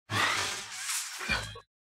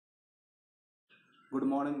Good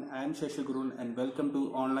morning, I am Shashi Gurun and welcome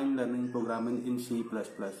to Online Learning Programming in C++.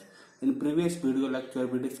 In previous video lecture,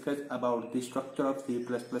 we discussed about the structure of C++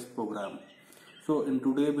 program. So in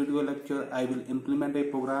today's video lecture, I will implement a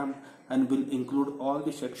program and will include all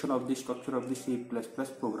the section of the structure of the C++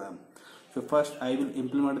 program. So first I will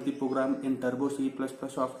implement the program in Turbo C++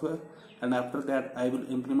 software, and after that I will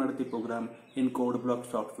implement the program in Codeblocks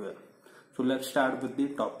software. So let's start with the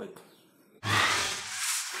topic.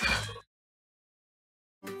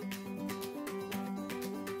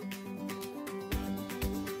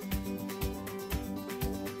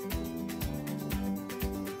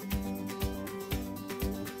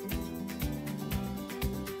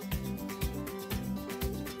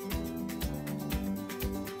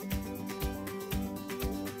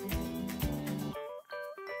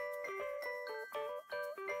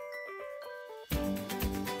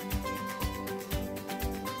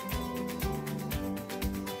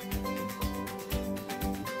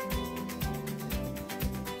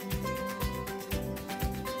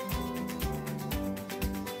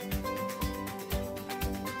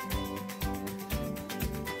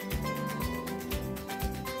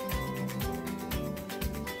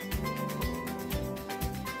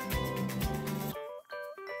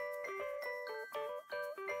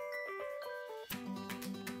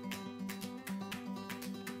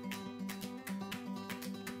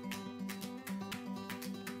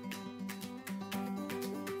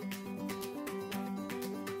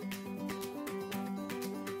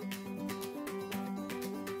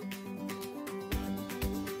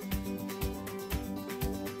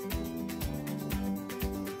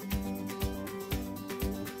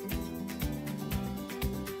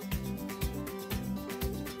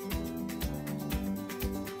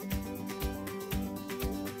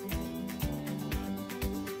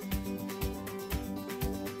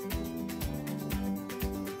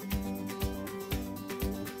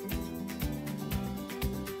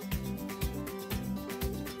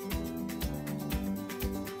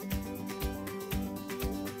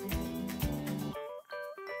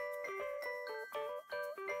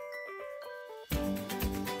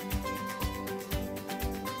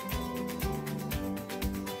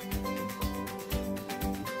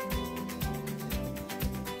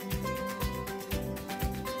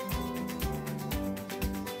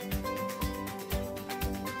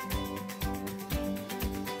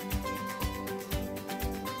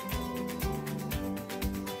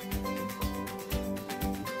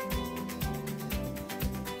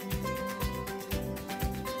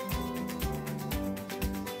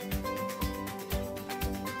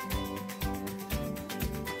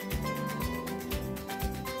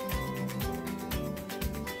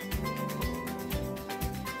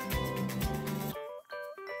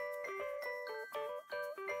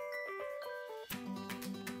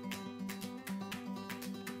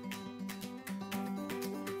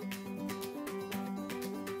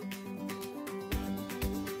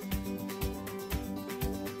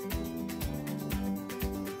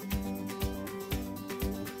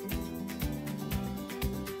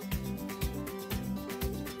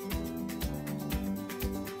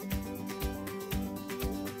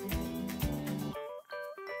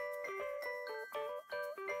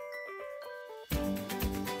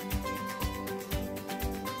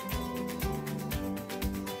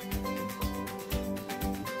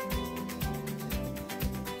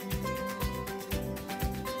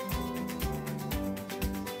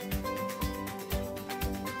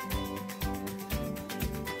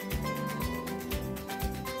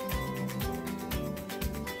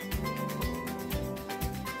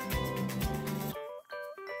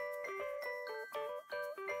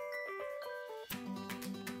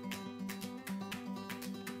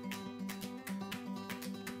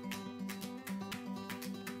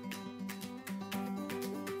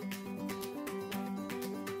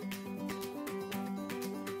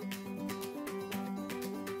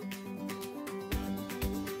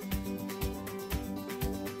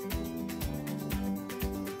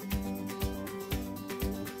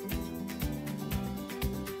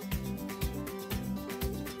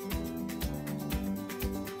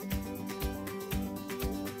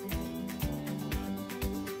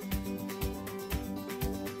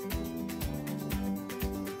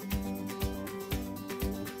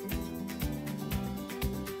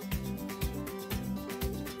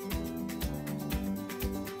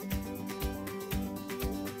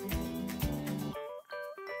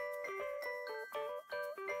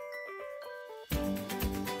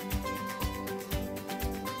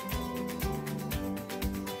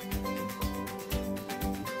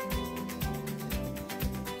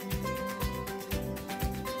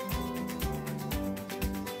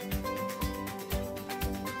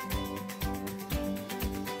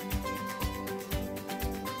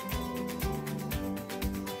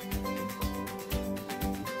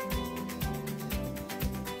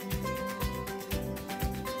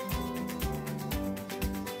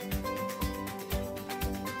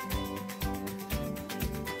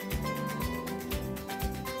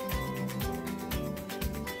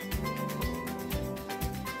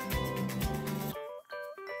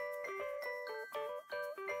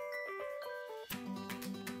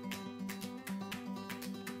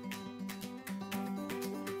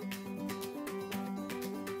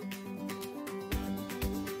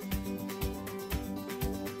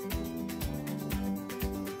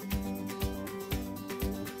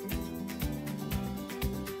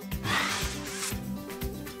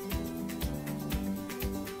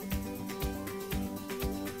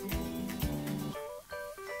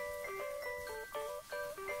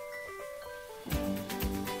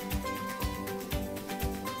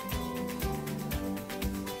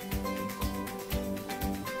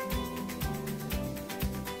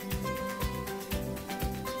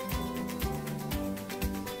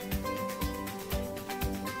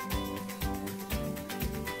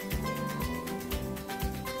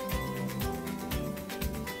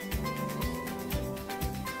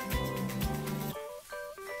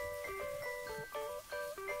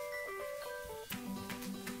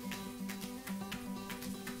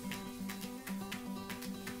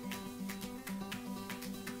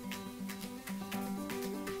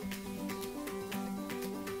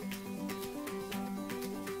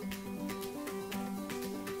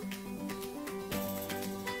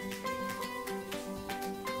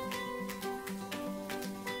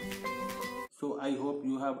 So I hope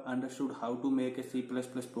you have understood how to make a C++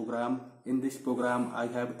 program. In this program, I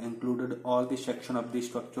have included all the section of the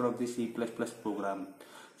structure of the C++ program.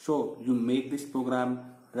 So you make this program,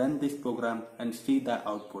 run this program and see the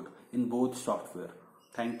output in both software.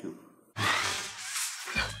 Thank you.